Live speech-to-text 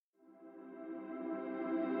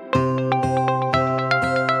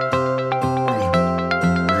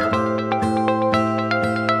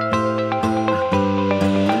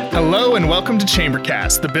welcome to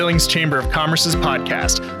Chambercast, the Billings Chamber of Commerce's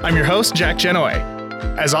podcast. I'm your host, Jack Genoa.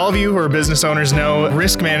 As all of you who are business owners know,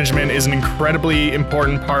 risk management is an incredibly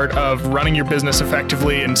important part of running your business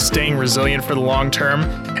effectively and staying resilient for the long term.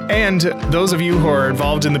 And those of you who are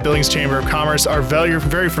involved in the Billings Chamber of Commerce are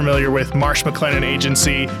very familiar with Marsh McLennan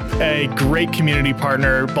Agency, a great community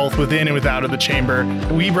partner both within and without of the chamber.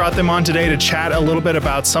 We brought them on today to chat a little bit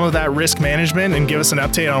about some of that risk management and give us an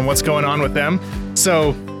update on what's going on with them.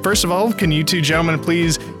 So first of all, can you two gentlemen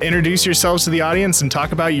please introduce yourselves to the audience and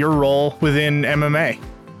talk about your role within MMA?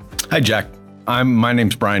 Hi, Jack. My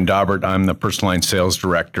name's Brian Daubert. I'm the personal line sales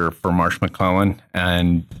director for Marsh McLennan,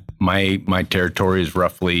 and my territory is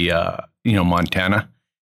roughly, Montana.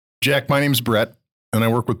 Jack, my name's Brett, and I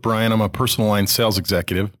work with Brian. I'm a personal line sales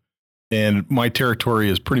executive, and my territory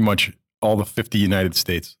is pretty much all the 50 United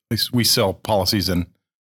States. We sell policies in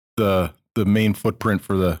the main footprint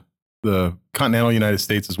for the continental United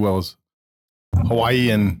States as well as Hawaii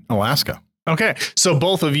and Alaska. Okay, so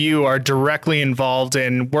both of you are directly involved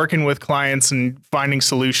in working with clients and finding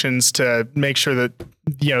solutions to make sure that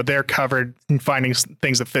they're covered and finding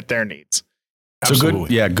things that fit their needs.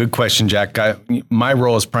 Absolutely. So good question, Jack. My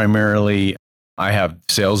role is primarily I have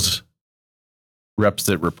sales reps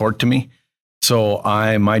that report to me. So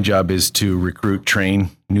my job is to recruit, train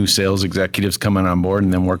new sales executives coming on board,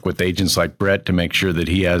 and then work with agents like Brett to make sure that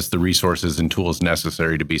he has the resources and tools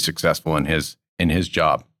necessary to be successful in his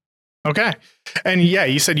job. Okay. And yeah,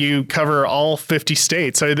 you said you cover all 50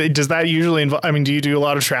 states. So does that usually involve, do you do a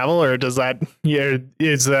lot of travel, or does that,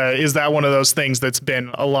 is that one of those things that's been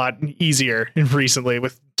a lot easier recently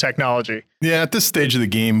with technology? Yeah, at this stage of the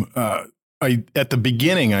game, at the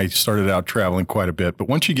beginning, I started out traveling quite a bit, but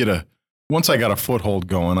once I got a foothold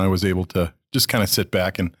going, I was able to just kind of sit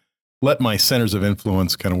back and let my centers of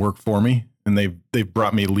influence kind of work for me. And they've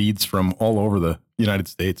brought me leads from all over the United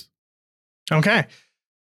States. Okay.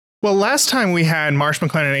 Well, last time we had Marsh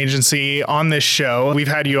McLennan Agency on this show, we've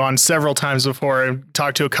had you on several times before and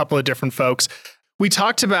talked to a couple of different folks. We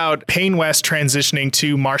talked about Payne West transitioning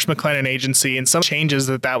to Marsh McLennan Agency and some changes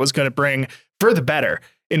that was going to bring for the better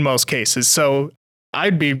in most cases. So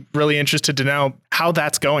I'd be really interested to know how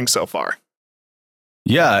that's going so far.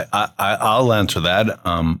 Yeah, I'll answer that.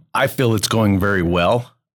 I feel it's going very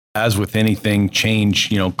well. As with anything,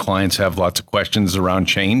 change, clients have lots of questions around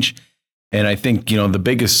change. And I think, the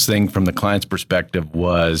biggest thing from the client's perspective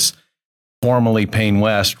was formerly Payne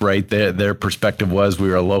West, right? Their perspective was we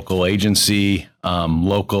were a local agency,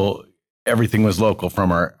 everything was local,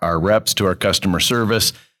 from our reps to our customer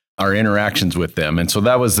service, our interactions with them. And so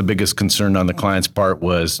that was the biggest concern on the client's part,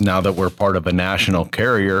 was now that we're part of a national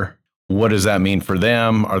carrier, what does that mean for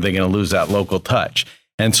them? Are they going to lose that local touch?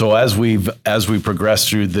 And so as we progress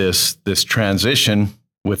through this transition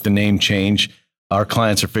with the name change, our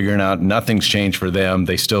clients are figuring out nothing's changed for them.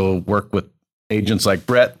 They still work with agents like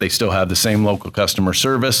Brett. They still have the same local customer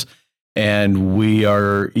service. And we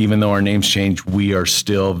are, even though our name's changed, we are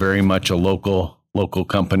still very much a local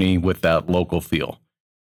company with that local feel.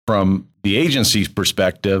 From the agency's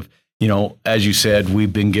perspective, as you said,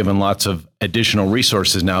 we've been given lots of additional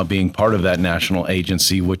resources now being part of that national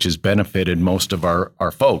agency, which has benefited most of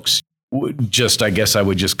our folks. I guess I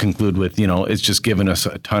would just conclude with, it's just given us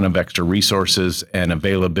a ton of extra resources and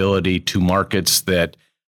availability to markets that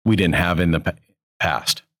we didn't have in the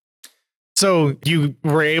past. So you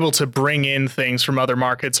were able to bring in things from other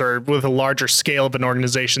markets or with a larger scale of an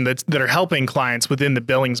organization that are helping clients within the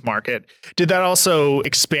Billings market. Did that also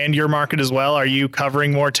expand your market as well? Are you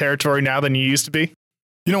covering more territory now than you used to be?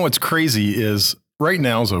 What's crazy is right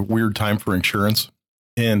now is a weird time for insurance,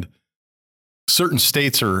 and certain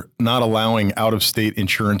states are not allowing out-of-state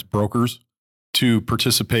insurance brokers to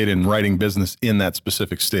participate in writing business in that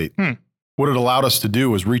specific state. What it allowed us to do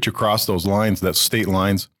was reach across those lines, that state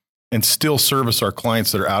lines, and still service our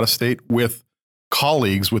clients that are out of state with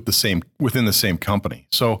colleagues within the same company.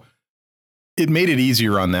 So it made it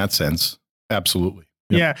easier on that sense. Absolutely.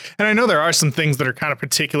 Yep. Yeah. And I know there are some things that are kind of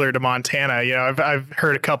particular to Montana. I've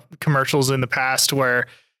heard a couple commercials in the past where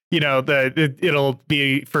it'll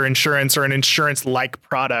be for insurance or an insurance-like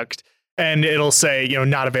product, and it'll say,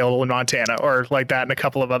 not available in Montana or like that in a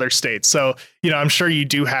couple of other states. So, I'm sure you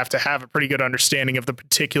do have to have a pretty good understanding of the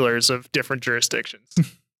particulars of different jurisdictions.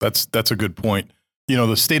 That's a good point.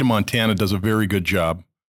 The state of Montana does a very good job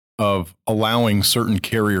of allowing certain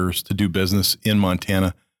carriers to do business in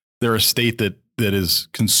Montana. They're a state that is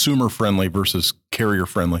consumer friendly versus carrier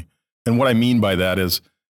friendly. And what I mean by that is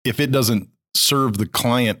if it doesn't serve the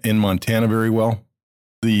client in Montana very well,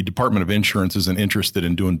 the Department of Insurance isn't interested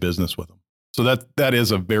in doing business with them. So that is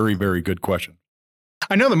a very, very good question.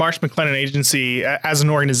 I know the Marsh McLennan Agency as an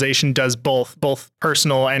organization does both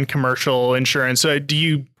personal and commercial insurance. So do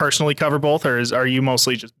you personally cover both, or are you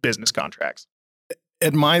mostly just business contracts?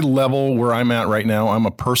 At my level where I'm at right now, I'm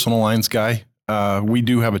a personal lines guy. We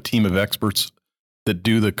do have a team of experts that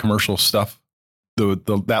do the commercial stuff,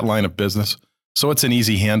 that line of business. So it's an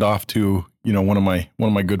easy handoff to, one of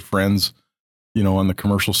my good friends, on the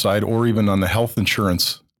commercial side, or even on the health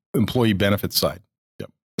insurance employee benefits side.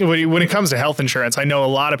 When it comes to health insurance, I know a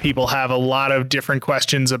lot of people have a lot of different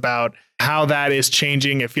questions about how that is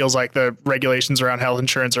changing. It feels like the regulations around health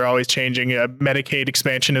insurance are always changing. Medicaid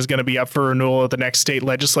expansion is going to be up for renewal at the next state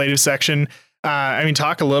legislative section.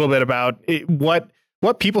 Talk a little bit about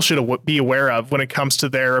what people should be aware of when it comes to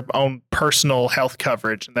their own personal health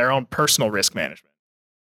coverage and their own personal risk management.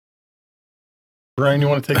 Brian, you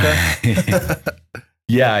want to take that?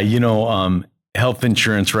 Yeah, health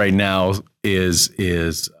insurance right now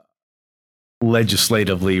is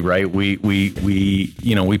legislatively, right? We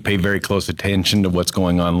pay very close attention to what's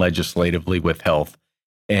going on legislatively with health.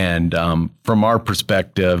 And from our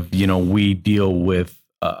perspective, we deal with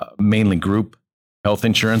mainly group health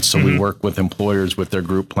insurance. So we work with employers with their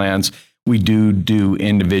group plans. We do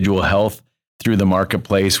individual health through the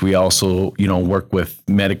marketplace. We also, work with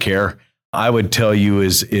Medicare. I would tell you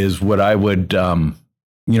is what I would,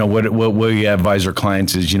 what we advise our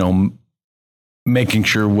clients is, making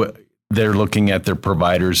sure they're looking at their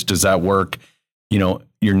providers. Does that work? Your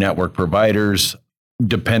network providers,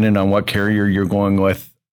 depending on what carrier you're going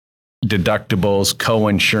with, deductibles,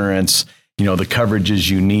 co-insurance, the coverages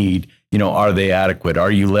you need, are they adequate? Are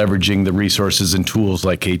you leveraging the resources and tools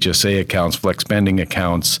like HSA accounts, flex spending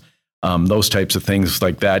accounts, those types of things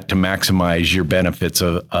like that to maximize your benefits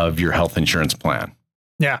of your health insurance plan?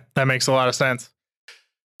 Yeah, that makes a lot of sense.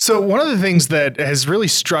 So one of the things that has really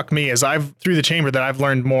struck me as through the chamber that I've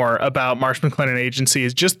learned more about Marsh McLennan Agency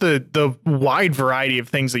is just the wide variety of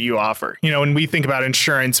things that you offer. When we think about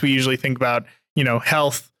insurance, we usually think about,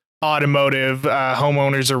 health, automotive,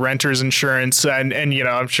 homeowners or renters insurance, and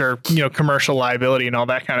I'm sure, commercial liability and all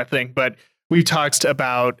that kind of thing. But we've talked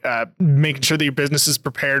about making sure that your business is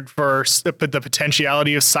prepared for the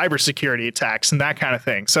potentiality of cybersecurity attacks and that kind of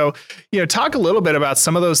thing. So, talk a little bit about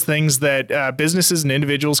some of those things that businesses and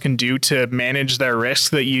individuals can do to manage their risks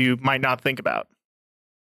that you might not think about.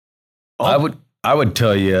 I would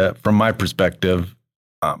tell you from my perspective,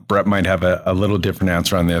 Brett might have a little different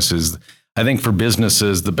answer on this. Is I think for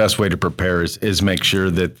businesses, the best way to prepare is make sure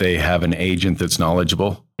that they have an agent that's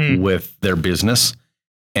knowledgeable with their business,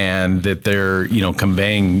 and that they're,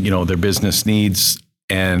 conveying, their business needs,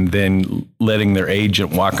 and then letting their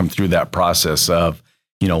agent walk them through that process of,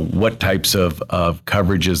 what types of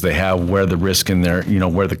coverages they have, where the risk in their,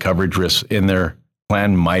 where the coverage risks in their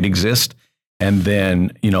plan might exist. And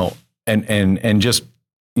then, and just,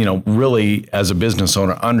 really as a business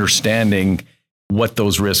owner, understanding what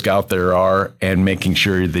those risks out there are and making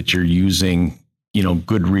sure that you're using,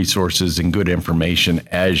 good resources and good information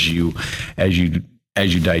as you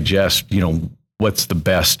digest, what's the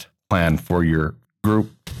best plan for your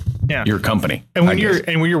group, your company. And when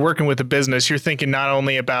you're working with a business, you're thinking not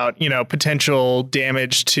only about, potential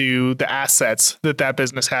damage to the assets that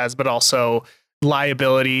business has, but also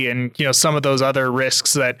liability and, some of those other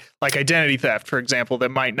risks that, like identity theft, for example, that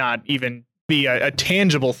might not even be a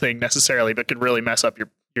tangible thing necessarily, but could really mess up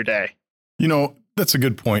your day. That's a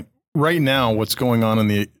good point. Right now, what's going on in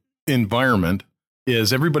the environment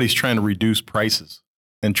is everybody's trying to reduce prices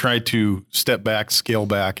and try to step back, scale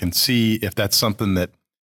back, and see if that's something that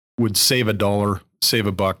would save $1, save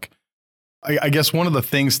 $1. I guess one of the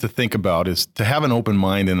things to think about is to have an open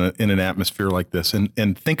mind in an atmosphere like this,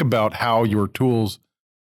 and think about how your tools,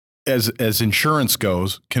 as insurance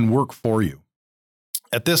goes, can work for you.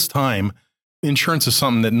 At this time, insurance is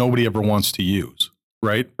something that nobody ever wants to use,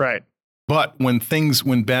 right? Right. But when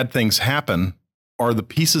bad things happen, are the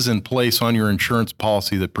pieces in place on your insurance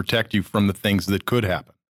policy that protect you from the things that could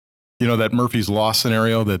happen? That Murphy's Law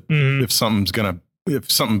scenario that if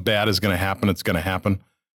something bad is going to happen, it's going to happen.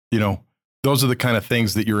 Those are the kind of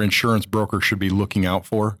things that your insurance broker should be looking out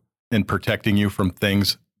for and protecting you from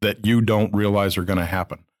things that you don't realize are going to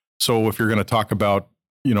happen. So if you're going to talk about,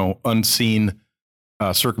 unseen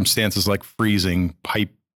circumstances like freezing, pipe,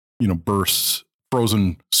 bursts,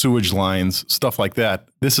 frozen sewage lines, stuff like that,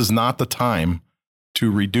 this is not the time to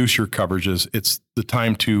reduce your coverages. It's the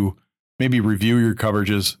time to maybe review your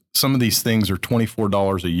coverages. Some of these things are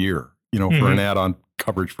 $24 a year, for an add-on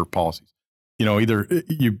coverage for policies. Either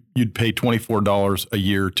you'd pay $24 a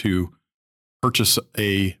year to purchase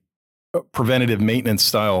a preventative maintenance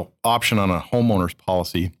style option on a homeowner's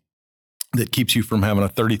policy, that keeps you from having a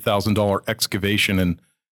 $30,000 excavation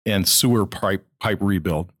and sewer pipe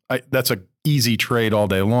rebuild. That's a easy trade all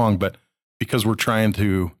day long, but because we're trying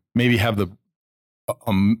to maybe have the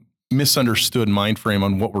misunderstood mind frame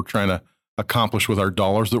on what we're trying to accomplish with our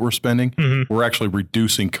dollars that we're spending, we're actually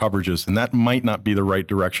reducing coverages, and that might not be the right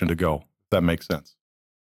direction to go. If that makes sense.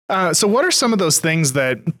 So what are some of those things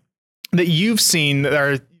that you've seen that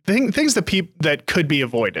are things that could be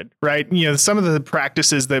avoided, right? You know, some of the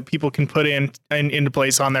practices that people can put into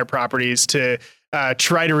place on their properties to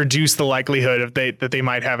try to reduce the likelihood that they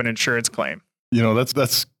might have an insurance claim. You know,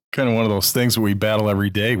 that's kind of one of those things that we battle every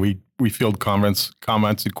day. We field comments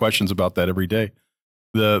and questions about that every day.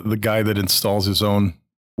 The guy that installs his own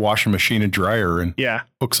washing machine and dryer and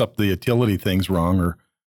hooks up the utility things wrong, or,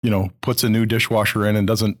 you know, puts a new dishwasher in and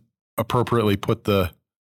doesn't appropriately put the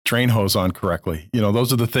drain hose on correctly. You know,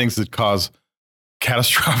 those are the things that cause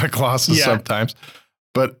catastrophic losses sometimes.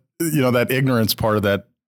 But, you know, that ignorance part of that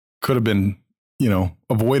could have been, you know,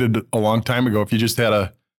 avoided a long time ago if you just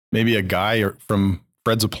had maybe a guy from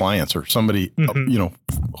Fred's Appliance or somebody, you know,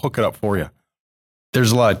 hook it up for you.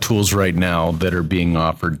 There's a lot of tools right now that are being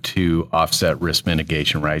offered to offset risk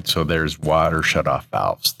mitigation, right? So there's water shutoff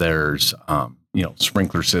valves, there's, you know,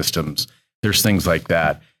 sprinkler systems, there's things like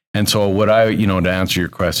that. And so what to answer your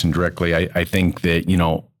question directly, I think that, you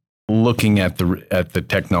know, looking at the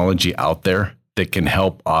technology out there that can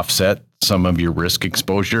help offset some of your risk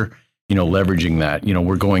exposure, you know, leveraging that, you know,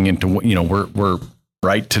 we're going into, you know, we're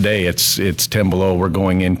right today, it's 10 below, we're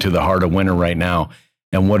going into the heart of winter right now.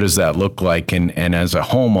 And what does that look like? And as a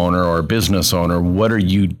homeowner or a business owner, what are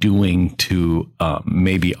you doing to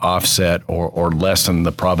maybe offset or lessen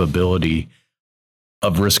the probability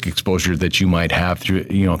of risk exposure that you might have through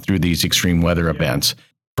these extreme weather events?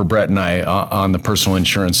 For Brett and I, on the personal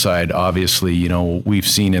insurance side, obviously, you know, we've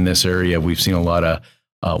seen in this area, we've seen a lot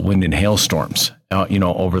of wind and hailstorms, you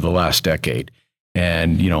know, over the last decade.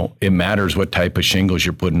 And, you know, it matters what type of shingles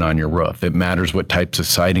you're putting on your roof. It matters what types of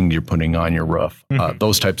siding you're putting on your roof.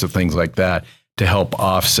 Those types of things like that to help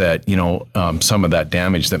offset, you know, some of that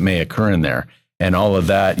damage that may occur in there. And all of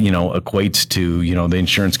that, you know, equates to, you know, the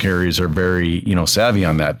insurance carriers are very, you know, savvy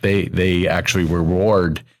on that. They actually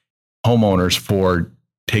reward homeowners for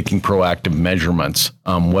taking proactive measurements,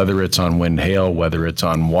 whether it's on wind, hail, whether it's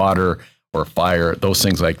on water or fire, those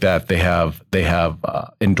things like that. They have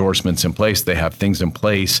endorsements in place. They have things in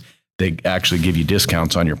place. They actually give you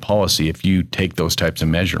discounts on your policy if you take those types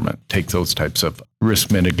of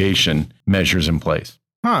risk mitigation measures in place.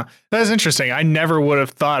 Huh. That's interesting. I never would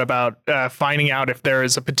have thought about finding out if there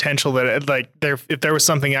is a potential that if there was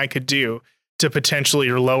something I could do to potentially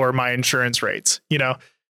lower my insurance rates, you know?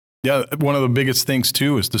 Yeah. One of the biggest things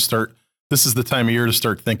too is this is the time of year to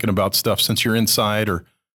start thinking about stuff since you're inside, or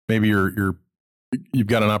maybe you've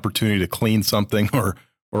got an opportunity to clean something or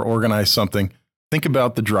organize something. Think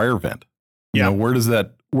about the dryer vent. You know, where does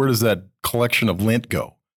that collection of lint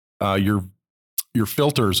go? Your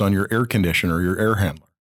filters on your air conditioner, your air handler.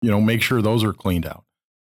 You know, make sure those are cleaned out.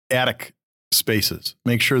 Attic spaces.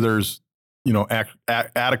 Make sure there's, you know,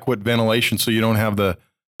 adequate ventilation so you don't have the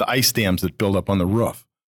ice dams that build up on the roof.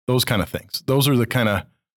 Those kind of things. Those are the kind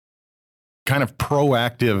of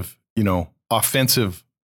proactive, you know, offensive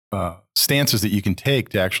stances that you can take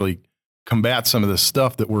to actually combat some of this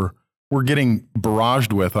stuff that we're getting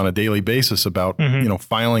barraged with on a daily basis about, you know,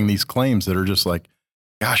 filing these claims that are just like,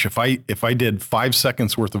 gosh, if I did 5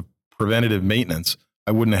 seconds worth of preventative maintenance,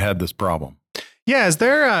 I wouldn't have had this problem. Yeah. Is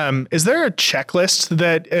there a checklist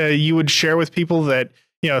that you would share with people that,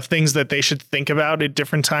 you know, things that they should think about at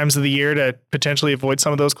different times of the year to potentially avoid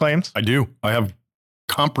some of those claims? I do. I have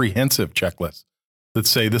comprehensive checklists that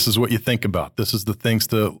say, this is what you think about. This is the things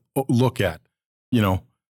to look at. You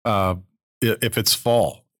know, if it's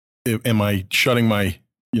fall, am I shutting my,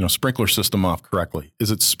 you know, sprinkler system off correctly? Is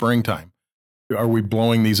it springtime? Are we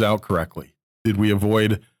blowing these out correctly? Did we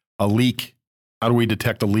avoid a leak? How do we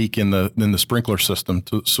detect a leak in the sprinkler system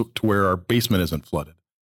to where our basement isn't flooded?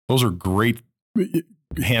 Those are great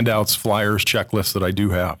handouts, flyers, checklists that I do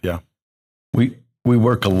have. Yeah. We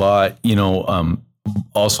work a lot, you know,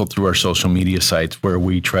 also through our social media sites where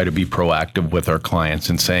we try to be proactive with our clients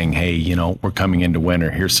and saying, hey, you know, we're coming into winter.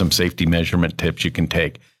 Here's some safety measurement tips you can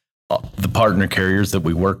take. The partner carriers that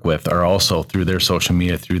we work with are also, through their social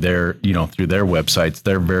media, through their websites,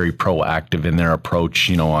 they're very proactive in their approach,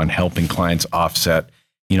 you know, on helping clients offset,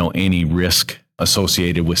 you know, any risk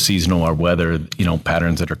associated with seasonal or weather, you know,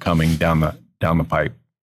 patterns that are coming down the pipe.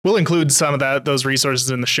 We'll include some of those resources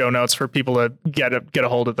in the show notes for people to get a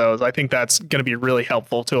hold of those. I think that's going to be really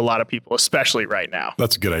helpful to a lot of people, especially right now.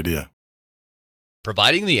 That's a good idea.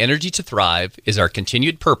 Providing the energy to thrive is our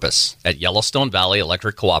continued purpose at Yellowstone Valley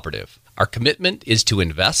Electric Cooperative. Our commitment is to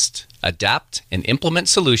invest, adapt, and implement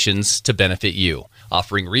solutions to benefit you,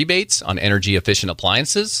 offering rebates on energy-efficient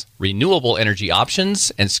appliances, renewable energy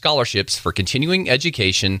options, and scholarships for continuing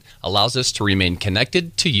education allows us to remain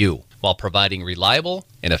connected to you while providing reliable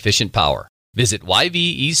and efficient power. Visit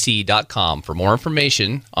yvec.com for more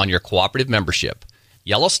information on your cooperative membership.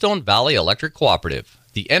 Yellowstone Valley Electric Cooperative,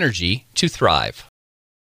 the energy to thrive.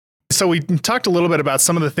 So we talked a little bit about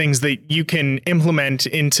some of the things that you can implement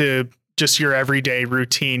into just your everyday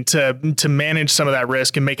routine to manage some of that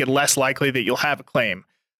risk and make it less likely that you'll have a claim.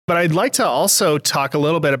 But I'd like to also talk a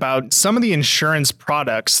little bit about some of the insurance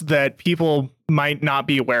products that people might not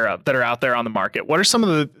be aware of that are out there on the market. What are some of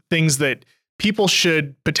the things that people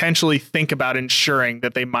should potentially think about insuring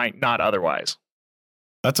that they might not otherwise?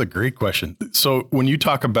 That's a great question. So when you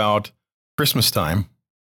talk about Christmas time,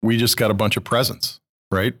 we just got a bunch of presents,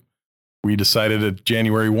 right? We decided at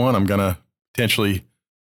January 1, I'm going to potentially,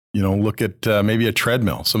 look at maybe a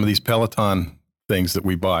treadmill, some of these Peloton things that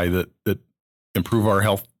we buy that improve our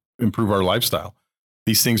health, improve our lifestyle.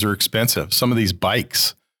 These things are expensive. Some of these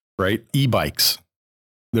bikes, right? E-bikes,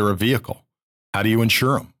 they're a vehicle. How do you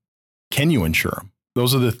insure them? Can you insure them?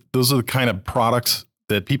 Those are the kind of products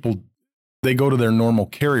that people, they go to their normal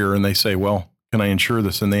carrier and they say, well, can I insure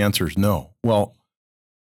this? And the answer is no. Well,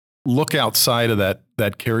 look outside of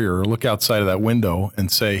that carrier or look outside of that window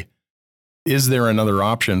and say, is there another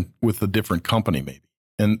option with a different company maybe?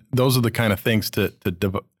 And those are the kind of things to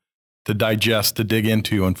digest, to dig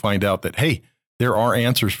into and find out that, hey, there are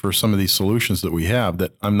answers for some of these solutions that we have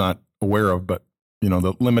that I'm not aware of, but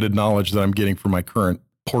the limited knowledge that I'm getting from my current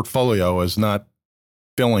portfolio is not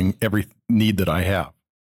filling every need that I have.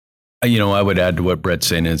 I would add to what Brett's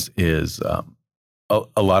saying is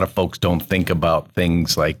a lot of folks don't think about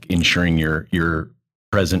things like insuring your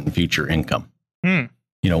present and future income.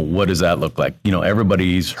 What does that look like?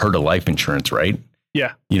 Everybody's heard of life insurance, right?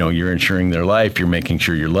 Yeah. You're insuring their life. You're making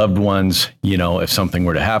sure your loved ones, if something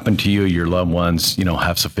were to happen to you, your loved ones,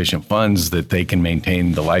 have sufficient funds that they can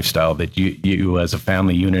maintain the lifestyle that you as a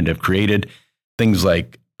family unit have created. Things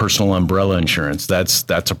like personal umbrella insurance. That's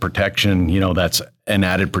a protection, that's an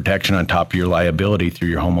added protection on top of your liability through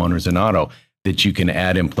your homeowners and auto that you can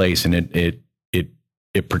add in place, and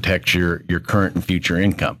it protects your current and future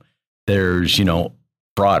income. There's,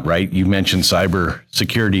 fraud, right? You mentioned cyber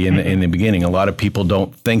security in the beginning. A lot of people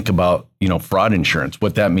don't think about, fraud insurance,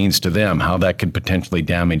 what that means to them, how that could potentially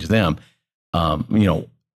damage them.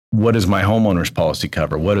 What does my homeowner's policy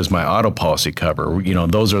cover? What does my auto policy cover?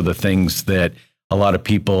 Those are the things that a lot of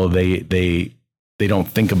people, they don't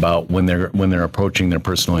think about when they're approaching their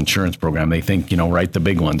personal insurance program. They think, right, the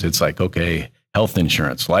big ones. It's like, okay, health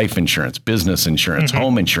insurance, life insurance, business insurance,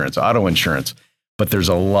 home insurance, auto insurance. But there's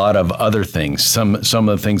a lot of other things. Some of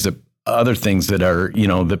the things that are,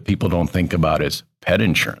 that people don't think about is pet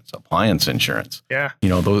insurance, appliance insurance. Yeah.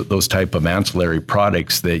 Those type of ancillary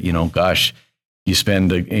products that, you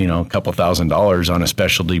spend a couple $1,000s on a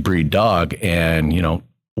specialty breed dog, and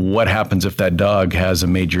what happens if that dog has a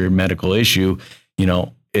major medical issue?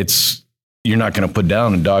 You're not going to put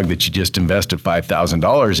down a dog that you just invested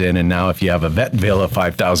 $5,000 in, and now if you have a vet bill of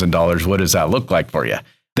 $5,000, what does that look like for you?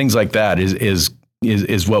 Things like that is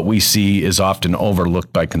what we see is often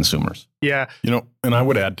overlooked by consumers. Yeah. And I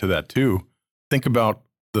would add to that too. Think about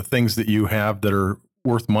the things that you have that are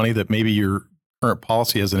worth money that maybe your current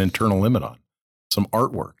policy has an internal limit on. Some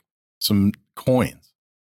artwork, some coins,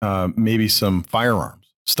 maybe some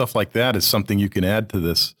firearms. Stuff like that is something you can add to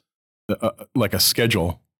this, like a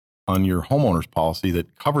schedule on your homeowner's policy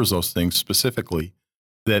that covers those things specifically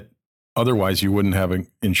that otherwise you wouldn't have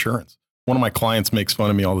insurance. One of my clients makes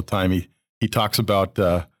fun of me all the time. He talks about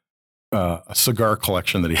a cigar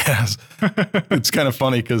collection that he has. It's kind of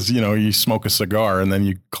funny because, you smoke a cigar and then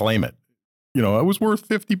you claim it. It was worth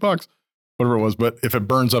 $50, whatever it was. But if it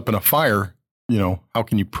burns up in a fire, how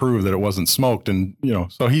can you prove that it wasn't smoked? And,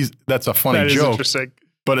 so that's a funny joke. Interesting.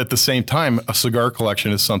 But at the same time, a cigar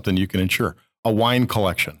collection is something you can insure. A wine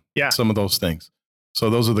collection. Yeah. Some of those things.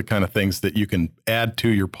 So those are the kind of things that you can add to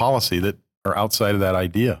your policy that are outside of that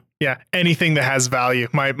idea. Yeah, anything that has value.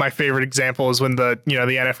 My favorite example is when the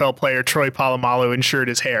NFL player Troy Polamalu insured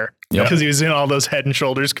his hair because he was in all those Head and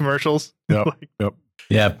Shoulders commercials. Yep.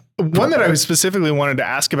 Yeah. One that I specifically wanted to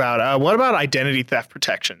ask about, what about identity theft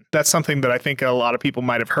protection? That's something that I think a lot of people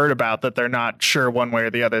might have heard about that they're not sure one way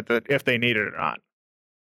or the other that if they need it or not.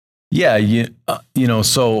 Yeah,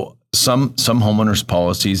 so some homeowners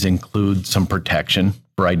policies include some protection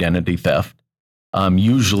for identity theft.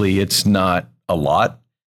 Usually it's not a lot.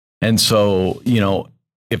 And so,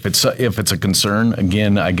 if it's a concern,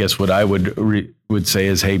 again, I guess what I would say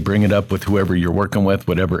is, hey, bring it up with whoever you're working with,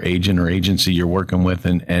 whatever agent or agency you're working with,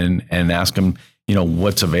 and ask them,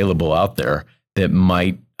 what's available out there that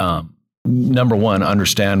might, number one,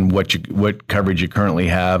 understand what coverage you currently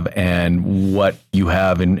have and what you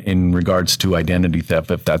have in regards to identity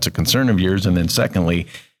theft, if that's a concern of yours. And then secondly,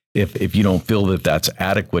 if you don't feel that that's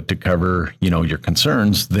adequate to cover, your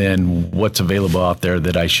concerns, then what's available out there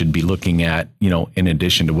that I should be looking at, in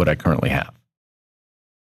addition to what I currently have.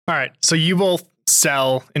 All right. So you both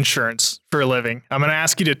sell insurance for a living. I'm going to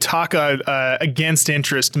ask you to talk against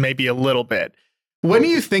interest maybe a little bit. When do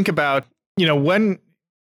you think about, what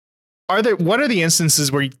are the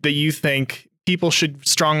instances that you think people should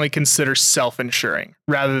strongly consider self-insuring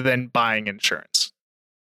rather than buying insurance?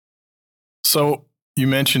 So you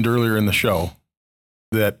mentioned earlier in the show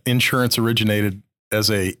that insurance originated as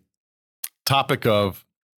a topic of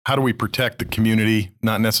how do we protect the community,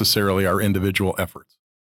 not necessarily our individual efforts.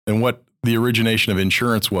 And what the origination of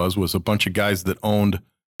insurance was a bunch of guys that owned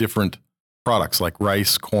different products like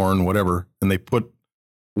rice, corn, whatever, and they put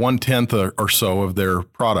 1/10 or so of their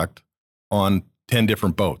product on 10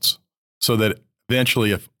 different boats, so that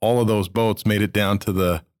eventually, if all of those boats made it down to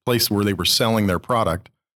the place where they were selling their product,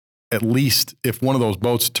 at least if one of those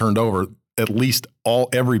boats turned over, at least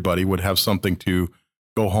everybody would have something to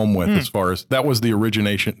go home with. As far as that was the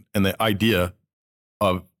origination and the idea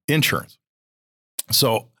of insurance.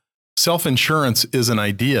 So self-insurance is an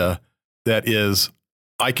idea that is,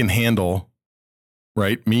 I can handle,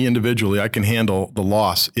 right? Me individually, I can handle the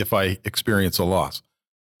loss if I experience a loss.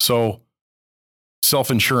 So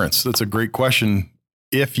self-insurance, that's a great question.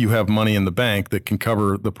 If you have money in the bank that can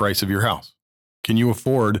cover the price of your house, can you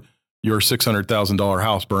afford your $600,000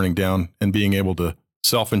 house burning down and being able to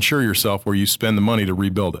self-insure yourself where you spend the money to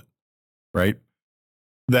rebuild it, right?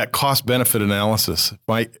 That cost-benefit analysis,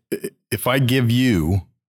 if I give you,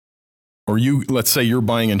 or you, let's say you're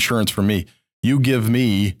buying insurance from me, you give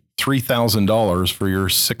me $3,000 for your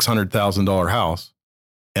 $600,000 house,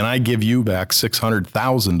 and I give you back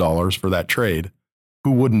 $600,000 for that trade,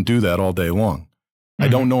 who wouldn't do that all day long? I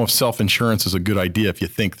don't know if self-insurance is a good idea if you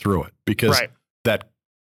think through it, because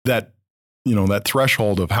that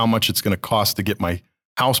threshold of how much it's going to cost to get my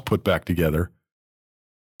house put back together,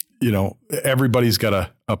 everybody's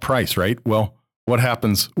got a price, right? Well, what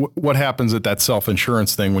happens at that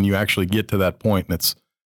self-insurance thing when you actually get to that point and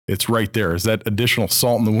it's right there? Is that additional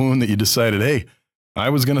salt in the wound that you decided, hey, I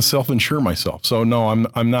was going to self-insure myself? So no,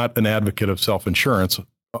 I'm not an advocate of self-insurance.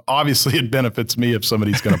 Obviously it benefits me if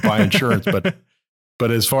somebody's going to buy insurance,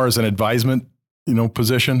 but as far as an advisement,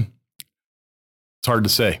 position, it's hard to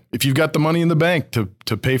say. If you've got the money in the bank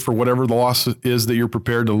to pay for whatever the loss is that you're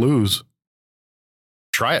prepared to lose,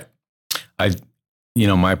 try it.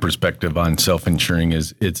 My perspective on self-insuring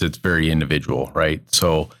is it's very individual, right?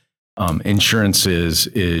 So insurance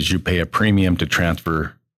is you pay a premium to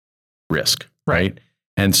transfer risk, right?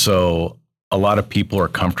 And so a lot of people are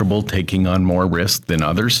comfortable taking on more risk than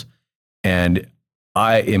others. And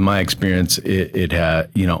in my experience,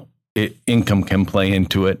 income can play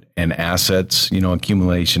into it, and assets,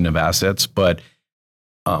 accumulation of assets. But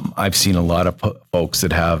I've seen a lot of folks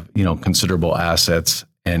that have, considerable assets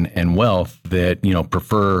and wealth that,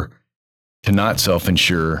 prefer to not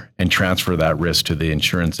self-insure and transfer that risk to the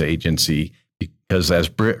insurance agency, because as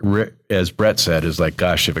Brett said, is like,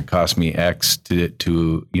 gosh, if it costs me X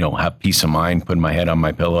to have peace of mind, put my head on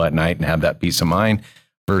my pillow at night and have that peace of mind,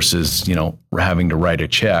 versus, having to write a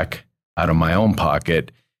check out of my own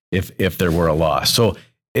pocket if there were a loss. So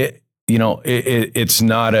it's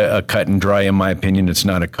not a cut and dry, in my opinion. It's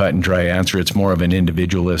not a cut and dry answer. It's more of an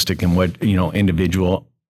individualistic and individual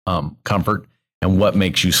comfort and what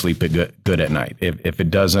makes you sleep good at night. If it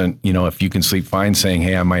doesn't, if you can sleep fine saying,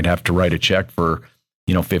 hey, I might have to write a check for,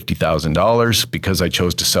 $50,000 because I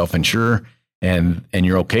chose to self-insure, and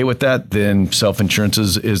you're okay with that, then self-insurance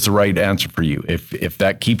is the right answer for you. If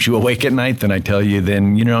that keeps you awake at night, then I tell you,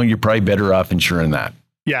 then, you're probably better off insuring that.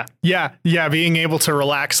 Yeah. Being able to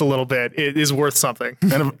relax a little bit is worth something.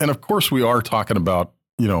 And of course we are talking about,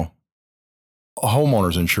 a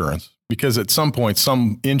homeowner's insurance, because at some point,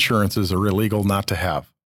 some insurances are illegal not to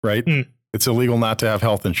have, right? It's illegal not to have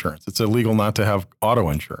health insurance. It's illegal not to have auto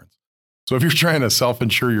insurance. So if you're trying to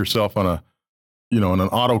self-insure yourself on an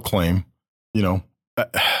auto claim, you're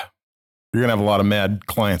going to have a lot of mad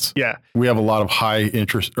clients. Yeah. We have a lot of high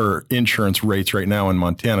interest or insurance rates right now in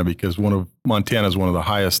Montana, because Montana is one of the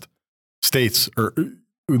highest states, or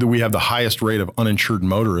we have the highest rate of uninsured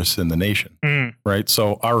motorists in the nation. Right.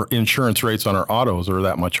 So our insurance rates on our autos are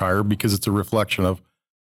that much higher because it's a reflection of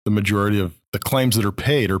the majority of the claims that are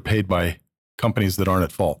paid by companies that aren't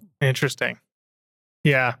at fault. Interesting.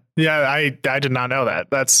 Yeah. I did not know that.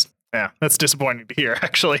 That's disappointing to hear,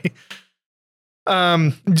 actually.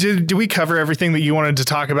 Do we cover everything that you wanted to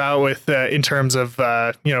talk about with in terms of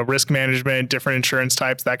risk management, different insurance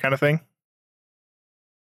types, that kind of thing?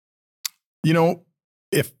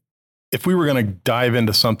 If we were going to dive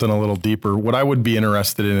into something a little deeper, what I would be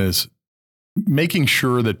interested in is making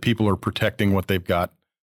sure that people are protecting what they've got.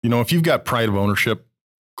 If you've got pride of ownership,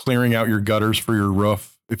 clearing out your gutters for your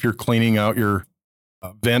roof, if you're cleaning out your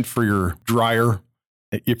vent for your dryer,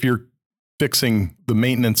 if you're fixing the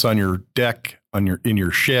maintenance on your deck, in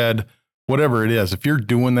your shed, whatever it is, if you're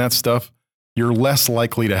doing that stuff, you're less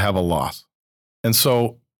likely to have a loss. And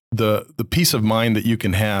so the peace of mind that you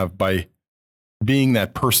can have by being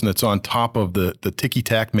that person that's on top of the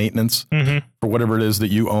ticky-tack maintenance for whatever it is that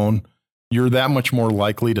you own, you're that much more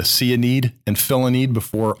likely to see a need and fill a need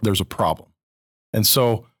before there's a problem. And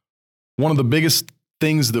so one of the biggest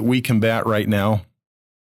things that we combat right now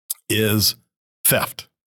is theft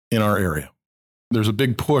in our area. There's a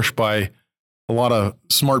big push by a lot of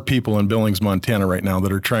smart people in Billings, Montana right now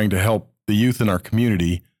that are trying to help the youth in our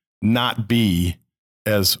community not be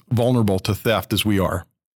as vulnerable to theft as we are.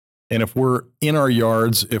 And if we're in our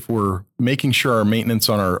yards, if we're making sure our maintenance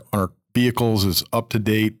on our vehicles is up to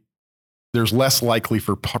date, there's less likely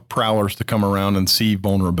for prowlers to come around and see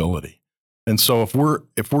vulnerability. And so if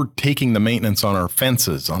we're taking the maintenance on our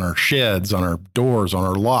fences, on our sheds, on our doors, on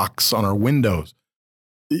our locks, on our windows,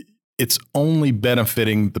 it's only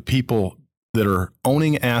benefiting the people that are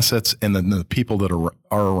owning assets and then the people that are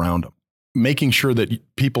around them. Making sure that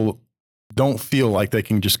people don't feel like they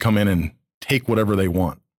can just come in and take whatever they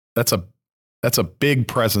want. That's a big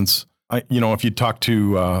presence. If you talk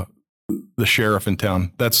to the sheriff in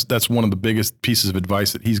town, that's one of the biggest pieces of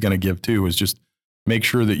advice that he's going to give too, is just make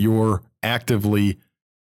sure that you're actively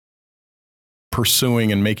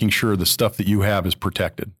pursuing and making sure the stuff that you have is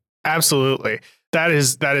protected. Absolutely. That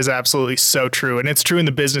is absolutely so true. And it's true in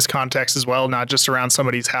the business context as well, not just around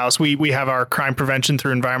somebody's house. We have our crime prevention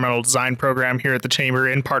through environmental design program here at the Chamber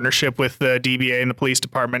in partnership with the DBA and the police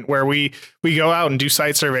department, where we go out and do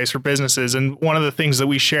site surveys for businesses. And one of the things that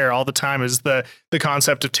we share all the time is the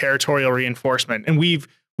concept of territorial reinforcement. And we've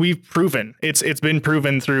proven, it's been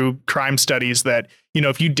proven through crime studies that,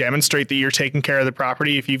 if you demonstrate that you're taking care of the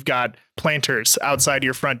property, if you've got planters outside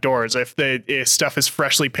your front doors, if stuff is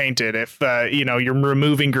freshly painted, if you're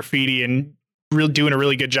removing graffiti and really doing a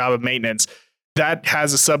really good job of maintenance, that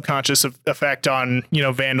has a subconscious effect on,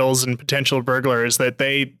 vandals and potential burglars, that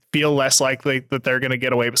they feel less likely that they're going to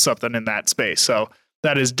get away with something in that space. So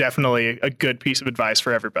that is definitely a good piece of advice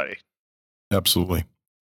for everybody. Absolutely.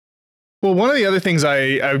 Well, one of the other things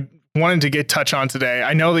I wanted to touch on today,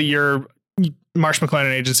 I know that your Marsh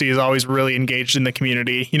McLennan Agency is always really engaged in the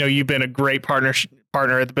community. You've been a great partner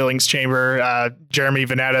at the Billings Chamber. Jeremy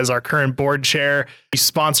Vanetta is our current board chair. You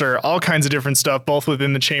sponsor all kinds of different stuff, both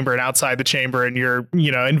within the chamber and outside the chamber. And you're,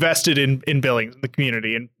 invested in Billings, in the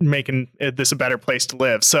community, and making this a better place to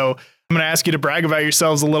live. So I'm going to ask you to brag about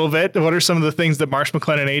yourselves a little bit. What are some of the things that Marsh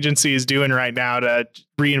McLennan Agency is doing right now to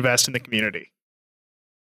reinvest in the community?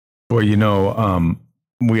 Well,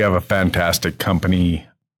 we have a fantastic company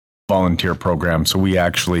volunteer program. So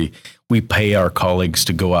we pay our colleagues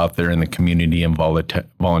to go out there in the community and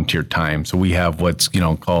volunteer time. So we have what's,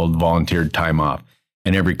 called volunteered time off.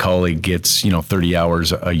 And every colleague gets, 30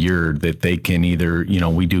 hours a year that they can either,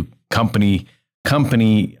 we do company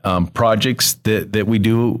projects that we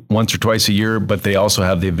do once or twice a year, but they also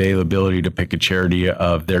have the availability to pick a charity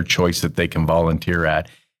of their choice that they can volunteer at.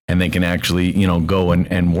 And they can actually, go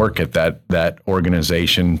and work at that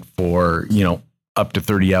organization for, up to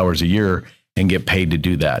 30 hours a year and get paid to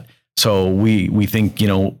do that. So we think,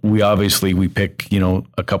 we pick,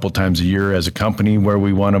 a couple times a year as a company where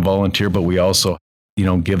we want to volunteer, but we also,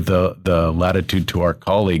 give the latitude to our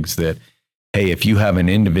colleagues that, hey, if you have an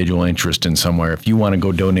individual interest in somewhere, if you want to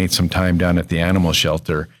go donate some time down at the animal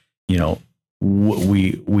shelter,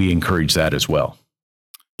 we encourage that as well.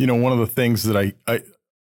 One of the things that I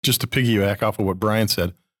just to piggyback off of what Brian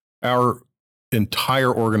said, our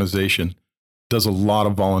entire organization does a lot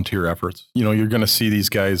of volunteer efforts. You're going to see these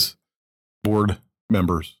guys, board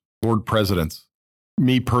members, board presidents.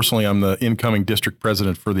 Me personally, I'm the incoming district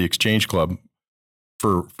president for the Exchange Club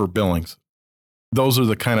for Billings. Those are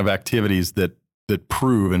the kind of activities that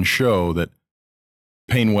prove and show that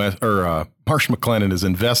Marsh McLennan is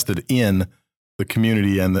invested in the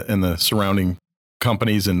community and the surrounding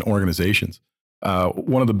companies and organizations.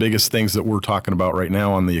 One of the biggest things that we're talking about right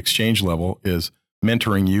now on the exchange level is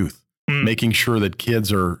mentoring youth, making sure that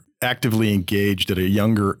kids are actively engaged at a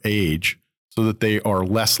younger age so that they are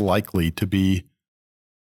less likely to be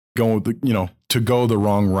go the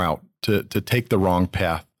wrong route, to take the wrong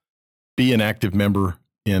path, be an active member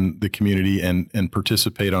in the community and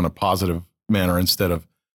participate on a positive manner instead of,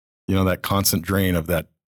 that constant drain of that,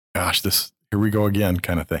 gosh, here we go again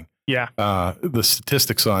kind of thing. Yeah. The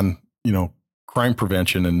statistics on, crime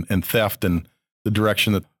prevention and theft and the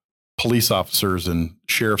direction that police officers and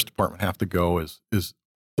sheriff's department have to go is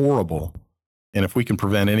horrible. And if we can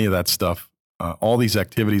prevent any of that stuff, all these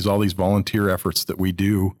activities, all these volunteer efforts that we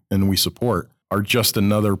do and we support are just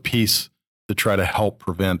another piece to try to help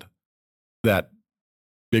prevent that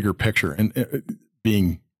bigger picture and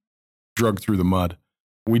being dragged through the mud.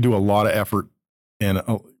 We do a lot of effort, and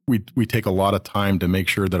we take a lot of time to make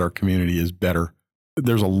sure that our community is better.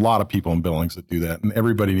 There's a lot of people in Billings that do that, and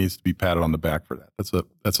everybody needs to be patted on the back for that.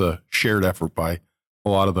 That's a shared effort by a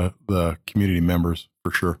lot of the community members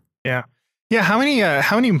for sure. Yeah. Yeah. How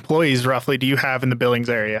many employees roughly do you have in the Billings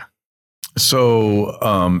area? So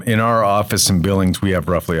in our office in Billings, we have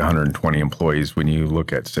roughly 120 employees when you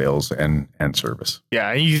look at sales and service.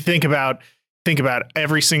 Yeah. And you think about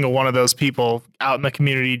every single one of those people out in the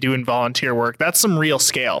community doing volunteer work. That's some real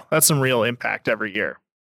scale. That's some real impact every year.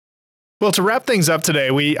 Well, to wrap things up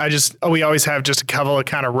today, we always have just a couple of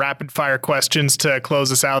kind of rapid fire questions to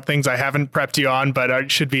close us out. Things I haven't prepped you on, but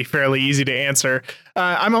it should be fairly easy to answer.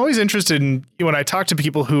 I'm always interested in when I talk to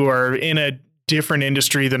people who are in a different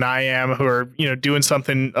industry than I am, who are, doing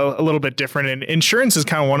something a little bit different. And insurance is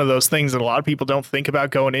kind of one of those things that a lot of people don't think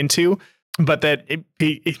about going into, but that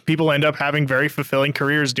people end up having very fulfilling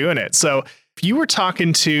careers doing it. So if you were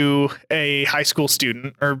talking to a high school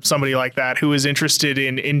student or somebody like that who is interested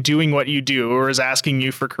in doing what you do or is asking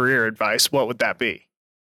you for career advice, what would that be?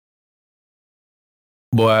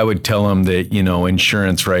 Boy, I would tell them that,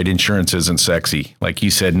 insurance, right? Insurance isn't sexy. Like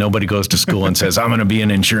you said, nobody goes to school and says, I'm going to be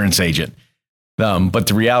an insurance agent. But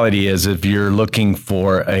the reality is, if you're looking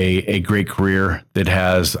for a great career that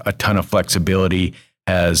has a ton of flexibility,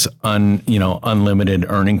 has unlimited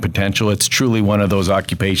earning potential, it's truly one of those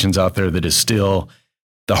occupations out there that is still,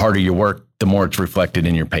 the harder you work, the more it's reflected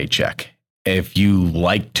in your paycheck. If you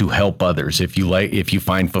like to help others, if you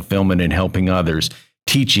find fulfillment in helping others,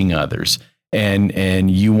 teaching others, and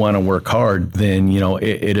you want to work hard, then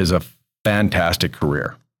it is a fantastic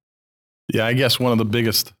career. Yeah, I guess one of the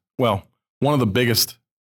biggest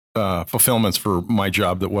fulfillments for my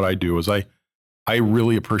job, that what I do is I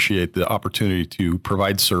really appreciate the opportunity to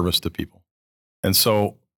provide service to people. And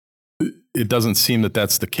so it doesn't seem that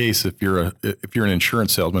that's the case if you're an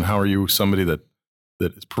insurance salesman. How are you somebody that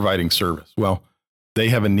is providing service? Well, they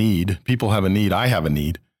have a need, people have a need, I have a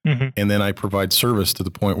need, and then I provide service to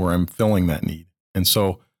the point where I'm filling that need. And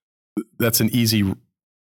so that's an easy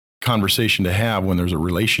conversation to have when there's a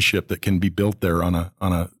relationship that can be built there on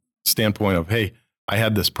a standpoint of, hey, I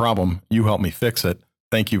had this problem, you helped me fix it,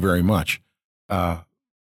 thank you very much.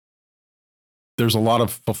 There's a lot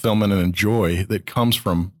of fulfillment and joy that comes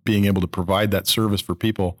from being able to provide that service for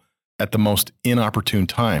people at the most inopportune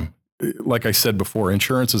time. Like I said before,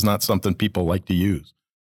 insurance is not something people like to use,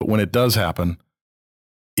 but when it does happen,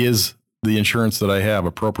 is the insurance that I have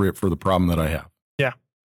appropriate for the problem that I have? Yeah.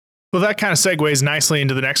 Well, that kind of segues nicely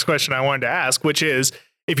into the next question I wanted to ask, which is,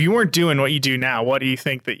 if you weren't doing what you do now, what do you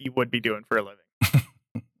think that you would be doing for a living?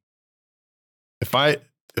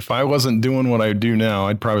 If I wasn't doing what I do now,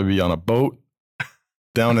 I'd probably be on a boat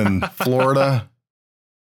down in Florida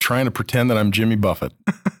trying to pretend that I'm Jimmy Buffett.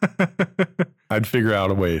 I'd figure out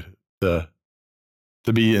a way to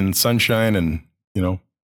be in sunshine and,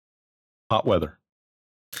 hot weather.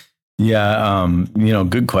 Yeah.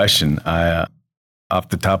 Good question. Off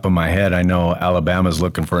the top of my head, I know Alabama's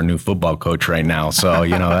looking for a new football coach right now. So,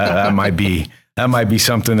 that might be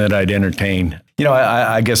something that I'd entertain.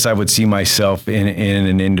 I guess I would see myself in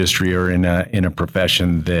an industry or in a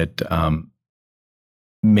profession that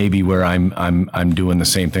maybe where I'm doing the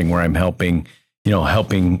same thing, where I'm helping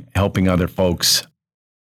other folks,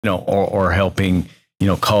 or helping,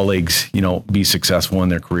 colleagues, be successful in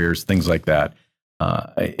their careers, things like that.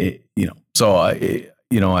 So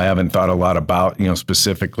I haven't thought a lot about,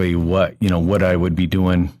 specifically what I would be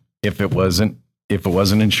doing if it wasn't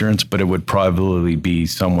insurance, but it would probably be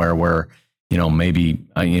somewhere where, maybe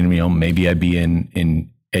I'd be in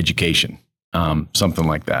education, something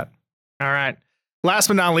like that. All right. Last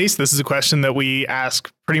but not least, this is a question that we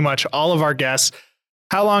ask pretty much all of our guests.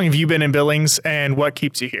 How long have you been in Billings, and what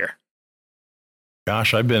keeps you here?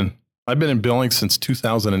 Gosh, I've been in Billings since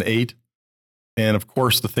 2008. And of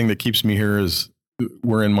course, the thing that keeps me here is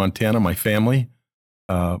we're in Montana, my family,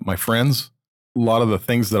 my friends, a lot of the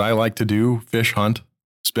things that I like to do, fish, hunt,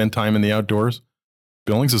 spend time in the outdoors.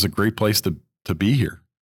 Billings is a great place to be here.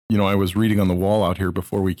 You know, I was reading on the wall out here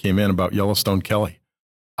before we came in about Yellowstone Kelly.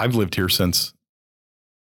 I've lived here since,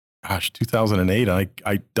 2008. I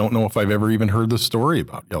don't know if I've ever even heard the story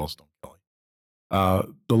about Yellowstone Kelly.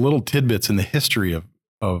 The little tidbits in the history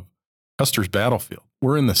of Custer's battlefield.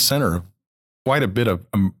 We're in the center of quite a bit of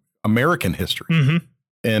American history. Mm-hmm.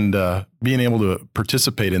 And being able to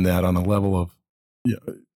participate in that on a level of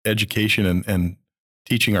education and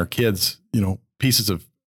teaching our kids, pieces of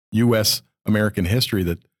U.S. American history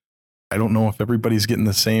that I don't know if everybody's getting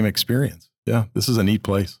the same experience. Yeah, this is a neat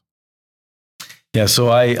place. Yeah, so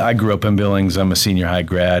I grew up in Billings. I'm a senior high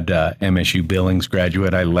grad, MSU Billings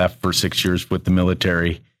graduate. I left for 6 years with the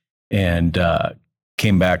military and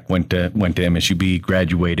came back, went to MSUB,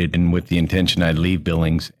 graduated, and with the intention I'd leave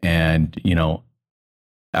Billings. And,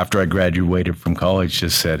 after I graduated from college,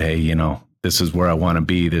 just said, hey, this is where I want to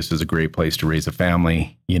be. This is a great place to raise a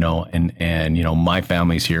family, and my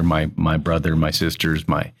family's here, my brother, my sisters,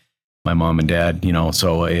 my mom and dad,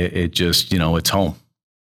 so it just, it's home.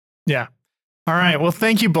 Yeah. All right. Well,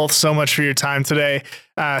 thank you both so much for your time today.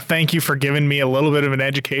 Thank you for giving me a little bit of an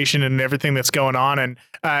education and everything that's going on. And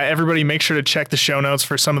everybody make sure to check the show notes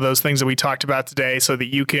for some of those things that we talked about today so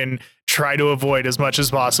that you can try to avoid as much as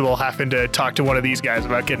possible having to talk to one of these guys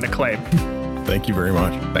about getting a claim. Thank you very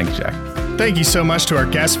much. Thanks, Jack. Thank you so much to our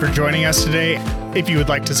guests for joining us today. If you would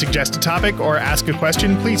like to suggest a topic or ask a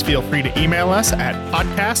question, please feel free to email us at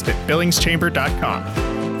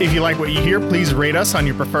podcast@billingschamber.com. If you like what you hear, please rate us on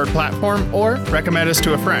your preferred platform or recommend us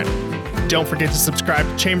to a friend. Don't forget to subscribe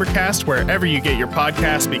to Chambercast wherever you get your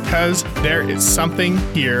podcasts because there is something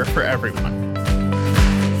here for everyone.